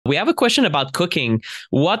we have a question about cooking.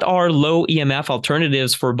 What are low EMF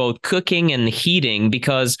alternatives for both cooking and heating?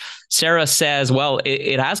 Because Sarah says, well,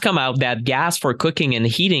 it has come out that gas for cooking and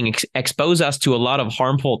heating expose us to a lot of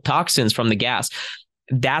harmful toxins from the gas.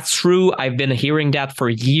 That's true. I've been hearing that for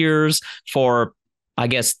years, for, I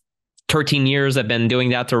guess, 13 years. I've been doing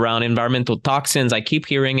that around environmental toxins. I keep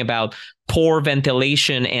hearing about poor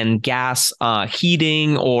ventilation and gas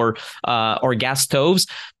heating or gas stoves.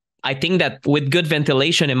 I think that with good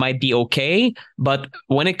ventilation, it might be okay. But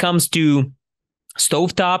when it comes to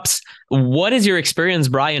stovetops, what is your experience,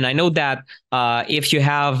 Brian? I know that if you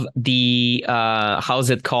have the,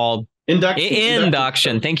 how's it called?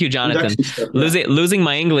 Induction. Thank you, Jonathan. Losing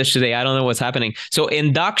my English today. I don't know what's happening. So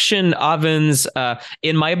induction ovens,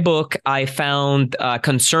 in my book, I found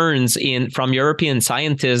concerns from European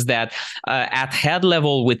scientists that at head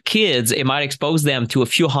level with kids, it might expose them to a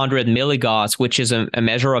few hundred milligauss, which is a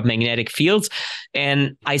measure of magnetic fields.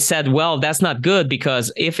 And I said, well, that's not good,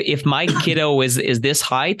 because if my kiddo is this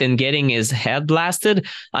height and getting his head blasted,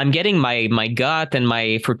 I'm getting my gut and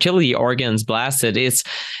my fertility organs blasted.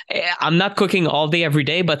 I'm not cooking all day, every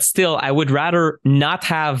day, but still, I would rather not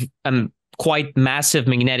have quite massive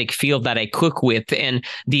magnetic field that I cook with, and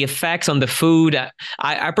the effects on the food.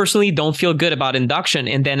 I personally don't feel good about induction.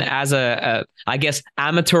 And then as a I guess,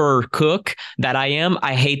 amateur cook that I am,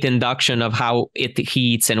 I hate induction of how it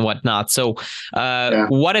heats and whatnot. So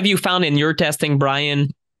what have you found in your testing, Brian?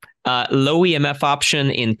 Low EMF option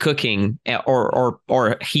in cooking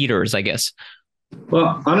or heaters, I guess.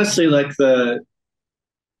 Well, honestly, like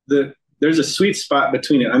there's a sweet spot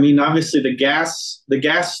between it. I mean, obviously the gas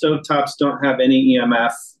stovetops don't have any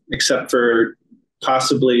EMF except for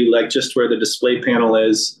possibly like just where the display panel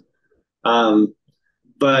is.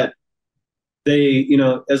 But they,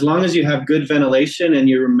 as long as you have good ventilation and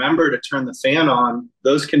you remember to turn the fan on,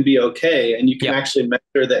 those can be okay. And you can actually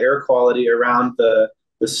measure the air quality around the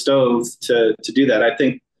stove to do that. I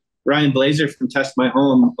think Ryan Blazer from Test My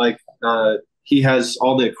Home, he has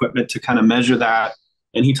all the equipment to kind of measure that.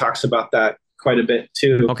 And he talks about that quite a bit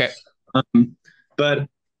too. Okay. But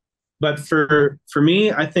for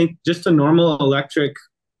me, I think just a normal electric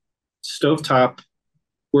stovetop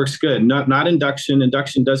works good. Not induction.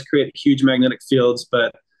 Induction does create huge magnetic fields,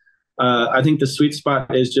 but I think the sweet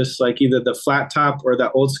spot is just like either the flat top or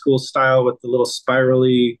that old school style with the little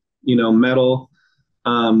spirally, metal.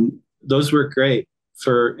 Those work great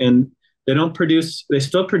and they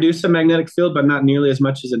still produce a magnetic field, but not nearly as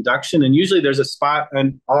much as induction. And usually there's a spot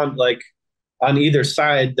on either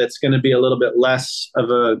side that's going to be a little bit less of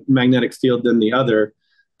a magnetic field than the other.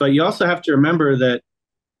 But you also have to remember that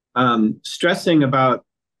stressing about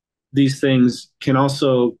these things can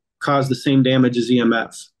also cause the same damage as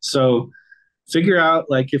EMF. So figure out,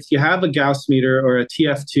 if you have a Gauss meter or a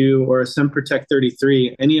TF2 or a SemProtect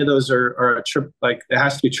 33, any of those are it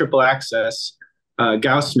has to be triple access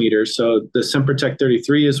Gauss meter. So the SemProtect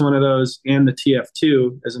 33 is one of those, and the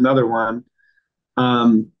TF2 is another one.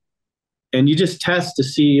 And you just test to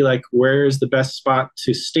see where's the best spot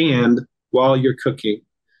to stand while you're cooking.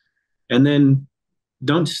 And then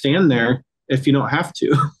don't stand there if you don't have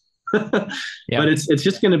to. But it's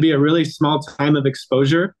just going to be a really small time of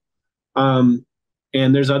exposure. And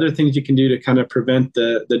there's other things you can do to kind of prevent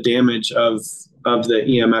the damage of the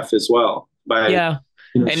EMF as well by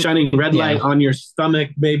shining red light on your stomach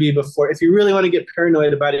maybe before. If you really want to get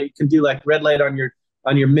paranoid about it, you can do red light on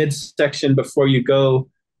your midsection before you go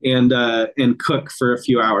and cook for a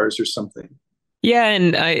few hours or something. Yeah,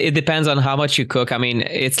 and it depends on how much you cook. I mean,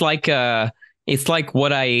 it's like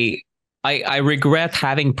what I regret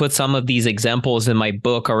having put some of these examples in my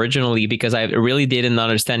book originally, because I really didn't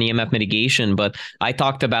understand EMF mitigation. But I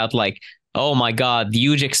talked about oh my God,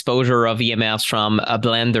 huge exposure of EMFs from a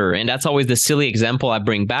blender. And that's always the silly example I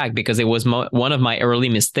bring back, because it was one of my early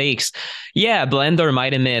mistakes. Yeah, a blender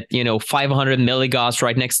might emit, 500 milligauss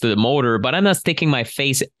right next to the motor, but I'm not sticking my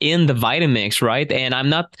face in the Vitamix, right? And I'm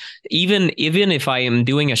not, even if I am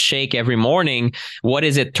doing a shake every morning,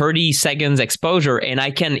 30 seconds exposure, and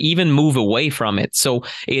I can even move away from it. So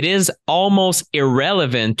it is almost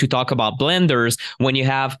irrelevant to talk about blenders when you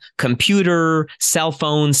have computer, cell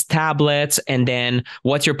phones, tablets, and then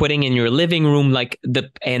what you're putting in your living room,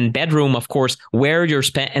 and bedroom, of course, where you're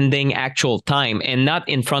spending actual time, and not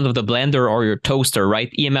in front of the blender or your toaster,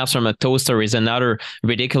 right? EMFs from a toaster is another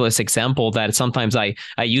ridiculous example that sometimes I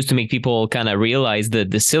use to make people kind of realize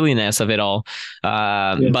the silliness of it all.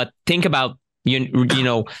 But think about,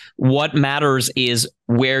 what matters is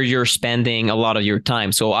where you're spending a lot of your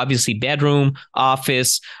time. So obviously bedroom,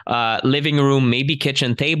 office, living room, maybe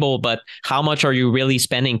kitchen table, but how much are you really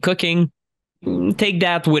spending cooking? Take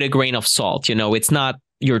that with a grain of salt. It's not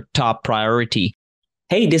your top priority.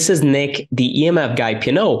 Hey, this is Nick, the EMF guy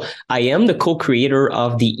Pinot. I am the co-creator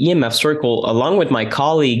of the EMF Circle along with my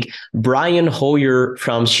colleague, Brian Hoyer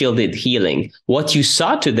from Shielded Healing. What you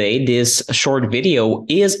saw today, this short video,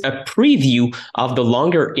 is a preview of the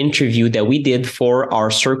longer interview that we did for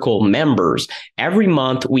our Circle members. Every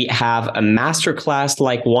month, we have a masterclass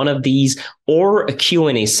like one of these or a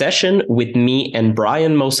Q&A session with me and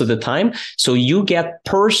Brian most of the time. So you get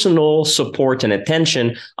personal support and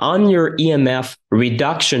attention on your EMF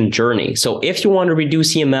reduction journey. So if you want to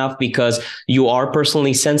reduce EMF because you are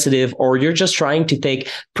personally sensitive or you're just trying to take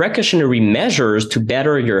precautionary measures to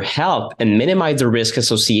better your health and minimize the risk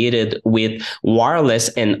associated with wireless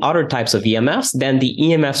and other types of EMFs, then the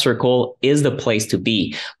EMF Circle is the place to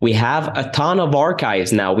be. We have a ton of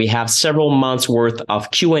archives now. We have several months worth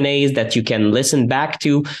of Q&As that you can listen back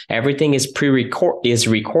to. Everything is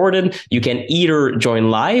recorded. You can either join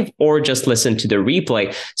live or just listen to the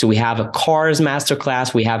replay. So we have a cars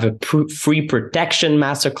masterclass. We have a free protection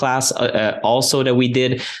masterclass also that we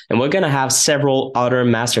did. And we're going to have several other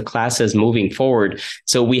masterclasses moving forward.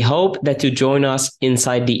 So we hope that you join us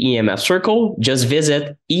inside the EMF Circle. Just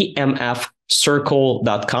visit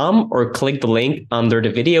emfcircle.com or click the link under the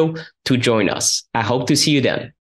video to join us. I hope to see you then.